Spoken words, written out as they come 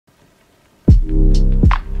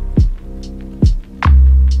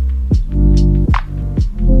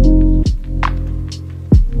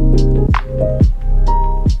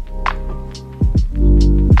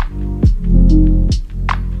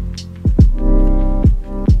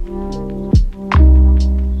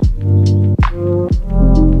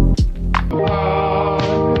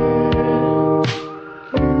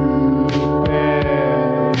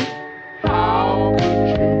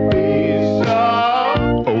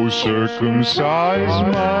circumcise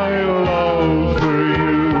my love for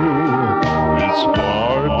you. It's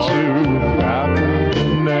hard to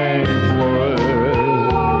fathom nameless.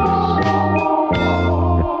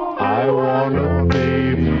 I wanna be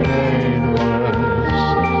painless.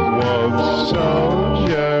 Love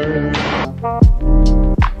soldier.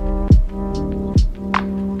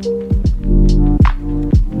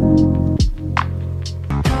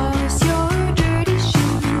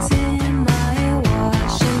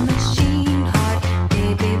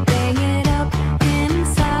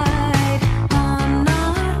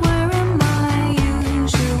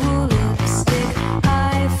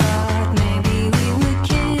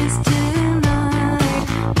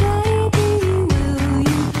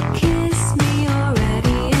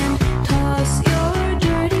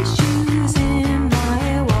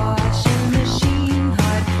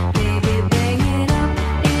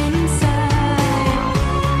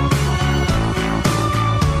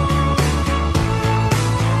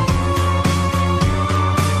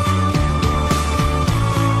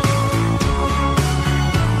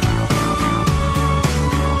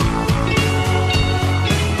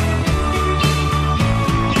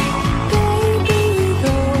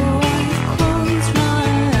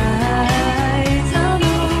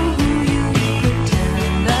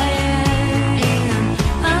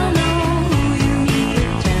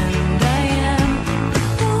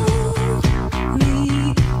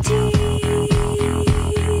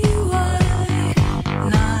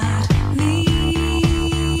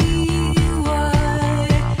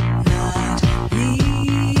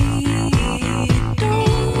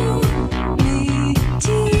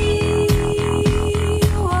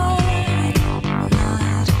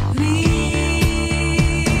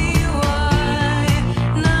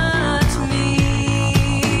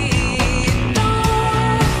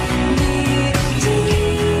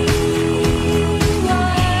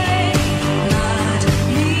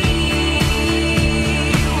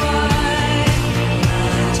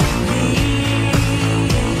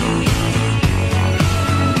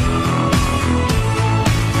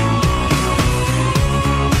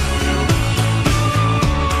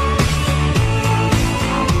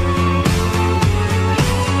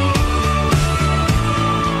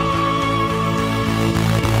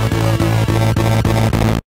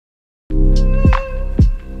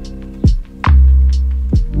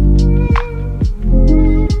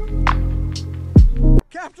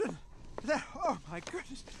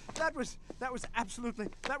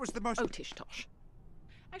 That was the most... Oh, Tish Tosh.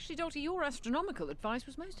 Actually, Doctor, your astronomical advice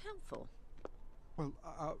was most helpful. Well,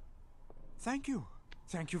 thank you.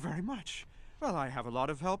 Thank you very much. Well, I have a lot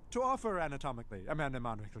of help to offer anatomically,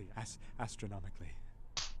 astronomically.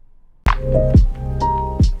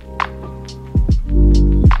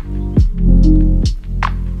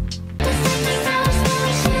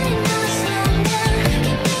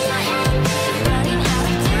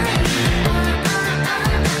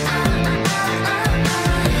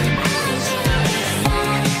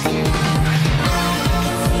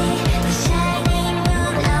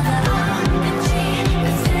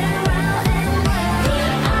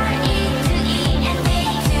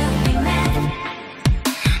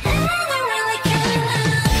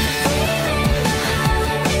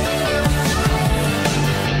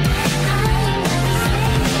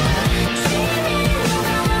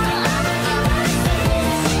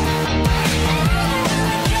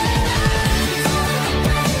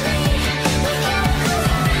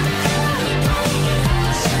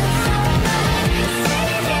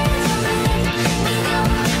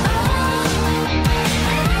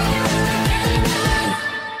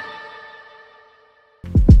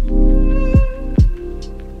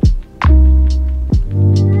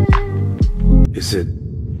 Is it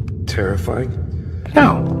terrifying?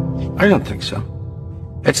 No, I don't think so.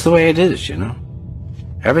 It's the way it is, you know.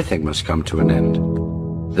 Everything must come to an end.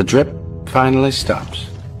 The drip finally stops.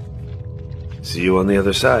 See you on the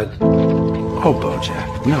other side. Oh,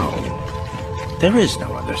 Bojack, no. There is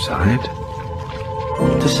no other side.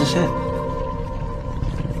 This is it.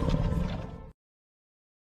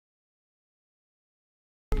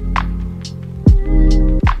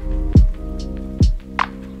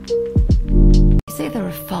 Say there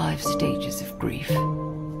are 5 stages of grief: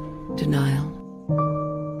 denial,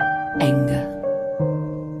 anger,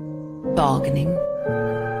 bargaining,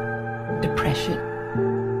 depression,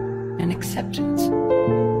 and acceptance.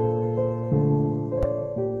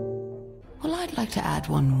 Well, I'd like to add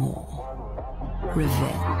one more: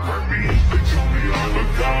 revenge.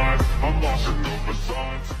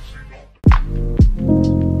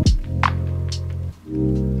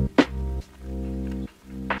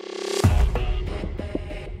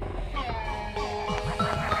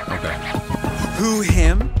 Parker. Who,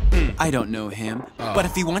 him? I don't know him. But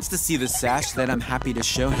if he wants to see the sash, then I'm happy to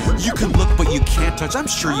show him. You can look, but you can't touch. I'm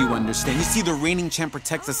sure you understand. You see, the reigning champ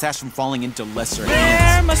protects the sash from falling into lesser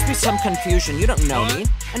hands. There must be some confusion. You don't know me.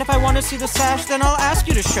 And if I want to see the sash, then I'll ask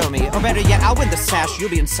you to show me. Or better yet, I'll win the sash. You'll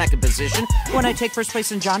be in second position when I take first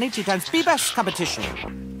place in Johnny 2 times B-Best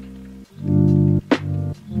competition.